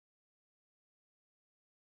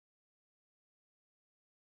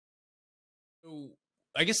So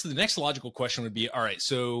I guess the next logical question would be, all right,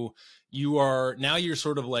 so you're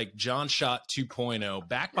sort of like Jon Schott 2.0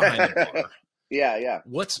 back behind the bar. Yeah.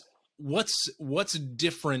 What's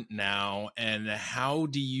different now, and how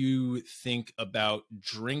do you think about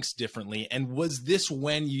drinks differently? And was this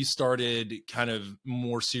when you started kind of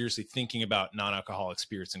more seriously thinking about non-alcoholic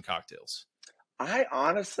spirits and cocktails? I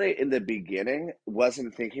honestly, in the beginning,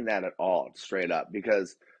 wasn't thinking that at all, straight up,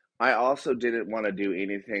 because I also didn't want to do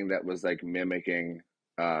anything that was like mimicking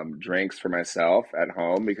drinks for myself at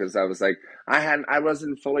home, because I was like, I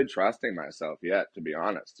wasn't fully trusting myself yet, to be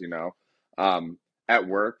honest, you know. At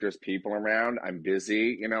work, there's people around, I'm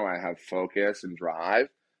busy, you know, I have focus and drive.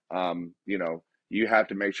 You know, you have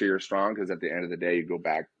to make sure you're strong because at the end of the day, you go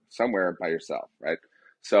back somewhere by yourself, right?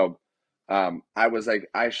 So, I was like,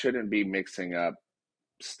 I shouldn't be mixing up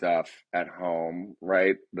stuff at home,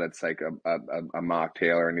 right? That's like a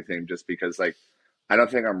mocktail or anything, just because like I don't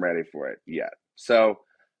think I'm ready for it yet. So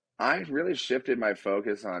I really shifted my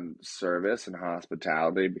focus on service and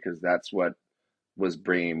hospitality because that's what was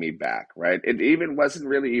bringing me back, right? It even wasn't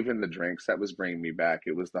really even the drinks that was bringing me back.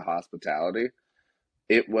 It was the hospitality.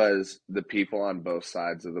 It was the people on both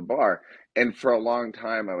sides of the bar. And for a long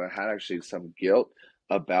time, I had actually some guilt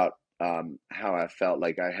about how I felt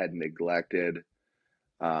like I had neglected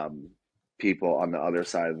um, people on the other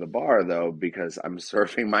side of the bar, though, because I'm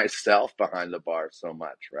serving myself behind the bar so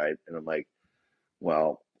much, right? And I'm like,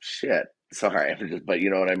 well, shit. Sorry, but you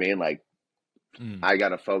know what I mean? Like, Mm. I got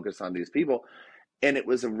to focus on these people. And it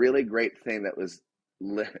was a really great thing that was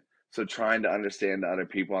so trying to understand the other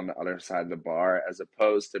people on the other side of the bar, as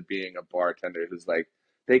opposed to being a bartender who's like,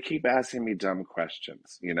 they keep asking me dumb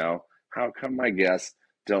questions, you know? How come my guests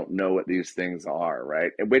don't know what these things are,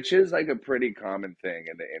 right? Which is like a pretty common thing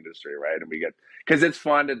in the industry, right? And we get, because it's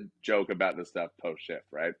fun to joke about this stuff post shift,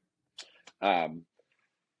 right? Um,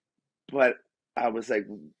 but I was like,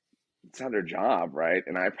 it's not their job, right?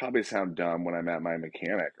 And I probably sound dumb when I'm at my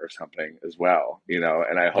mechanic or something as well, you know,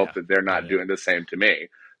 and I hope Yeah. that they're not Yeah. doing the same to me.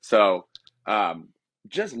 So, um,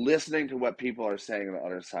 just listening to what people are saying on the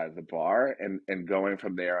other side of the bar and going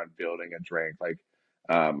from there on building a drink, like,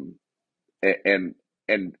 um, and,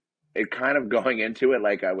 and it kind of going into it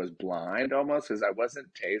like I was blind almost because I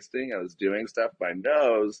wasn't tasting, I was doing stuff by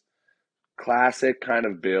nose, classic kind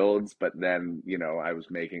of builds, but then, you know, I was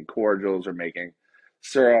making cordials or making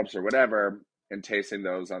syrups or whatever and tasting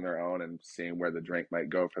those on their own and seeing where the drink might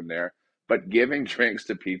go from there. But giving drinks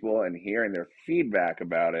to people and hearing their feedback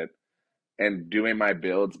about it and doing my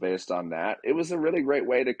builds based on that, it was a really great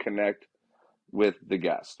way to connect with the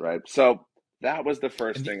guest, right? So that was the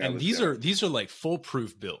first thing I And was these doing. are like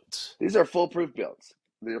foolproof builds. These are foolproof builds.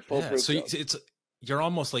 They're Yeah. foolproof So builds. it's you're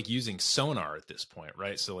almost like using sonar at this point,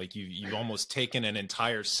 right? So like you've almost taken an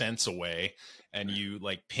entire sense away and you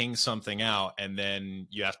like ping something out and then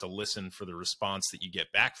you have to listen for the response that you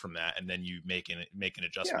get back from that. And then you make an Yeah.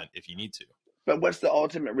 adjustment if you need to. But what's the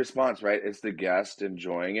ultimate response, right? It's the guest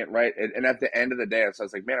enjoying it, right? And at the end of the day, so I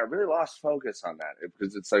was like, man, I really lost focus on that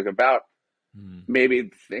because it's like about Mm.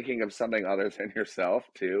 maybe thinking of something other than yourself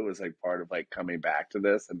too is like part of like coming back to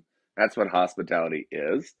this. And that's what hospitality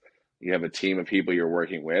is. You have a team of people you're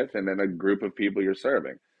working with and then a group of people you're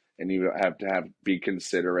serving. And you have to be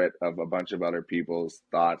considerate of a bunch of other people's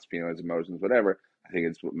thoughts, feelings, emotions, whatever. I think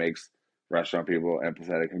it's what makes restaurant people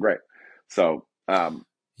empathetic and great. So,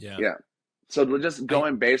 Yeah. yeah. So just I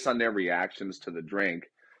going based on their reactions to the drink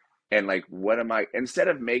and like, what am I, instead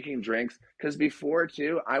of making drinks, because before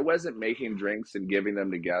too, I wasn't making drinks and giving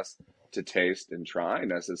them to guests to taste and try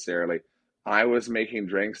necessarily. I was making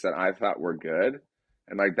drinks that I thought were good.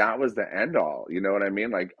 And like, that was the end all. You know what I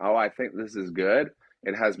mean? Like, oh, I think this is good.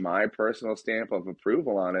 It has my personal stamp of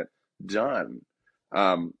approval on it. Done.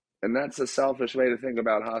 And that's a selfish way to think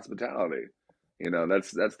about hospitality. You know,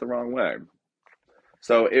 that's the wrong way.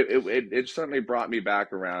 So it certainly brought me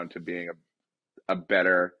back around to being a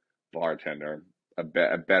better bartender, a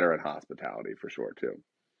better at hospitality for sure too.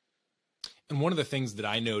 And one of the things that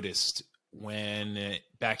I noticed when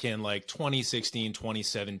back in like 2016,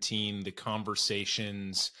 2017, the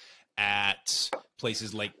conversations at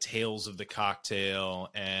places like Tales of the Cocktail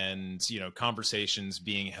and, you know, conversations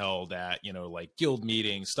being held at, you know, like guild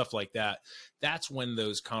meetings, stuff like that. That's when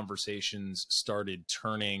those conversations started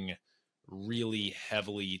turning really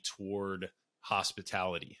heavily toward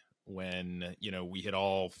hospitality, when, you know, we had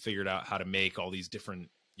all figured out how to make all these different,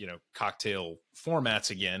 you know, cocktail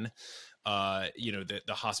formats again. You know,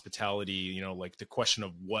 the hospitality, you know, like the question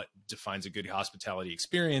of what defines a good hospitality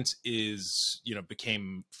experience is, you know,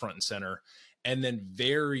 became front and center. And then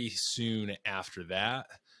very soon after that,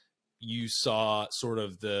 you saw sort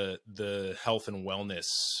of the health and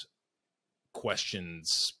wellness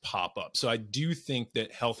questions pop up. So I do think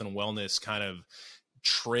that health and wellness kind of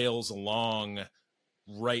trails along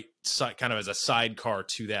kind of as a sidecar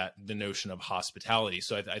to that, the notion of hospitality.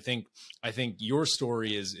 So I think your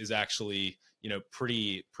story is actually,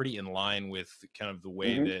 pretty in line with kind of the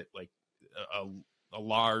way Mm-hmm. that like a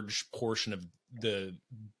large portion of the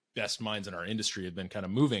best minds in our industry have been kind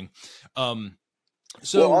of moving. Well,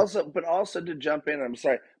 So also to jump in, I'm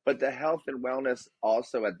sorry, but the health and wellness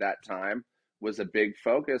also at that time was a big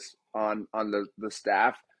focus on the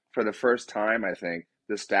staff for the first time, I think,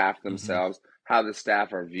 the staff mhm, themselves, how the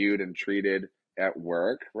staff are viewed and treated at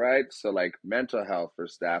work, right? So like mental health for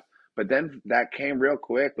staff, but then that came real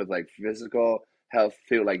quick with like physical health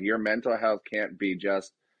too. Like your mental health can't be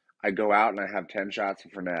just I go out and I have 10 shots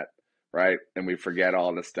of Fernet, right? And we forget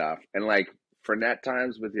all the stuff. And like Fernet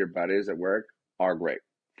times with your buddies at work are great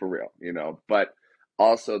for real. But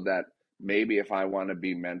also that maybe if I want to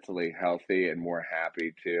be mentally healthy and more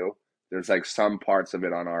happy too, there's like some parts of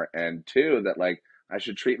it on our end too that like I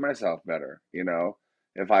should treat myself better,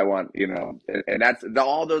 if I want, and that's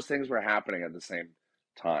all those things were happening at the same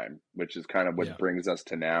time, which is kind of what yeah. brings us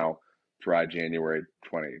to now, dry January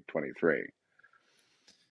 2023.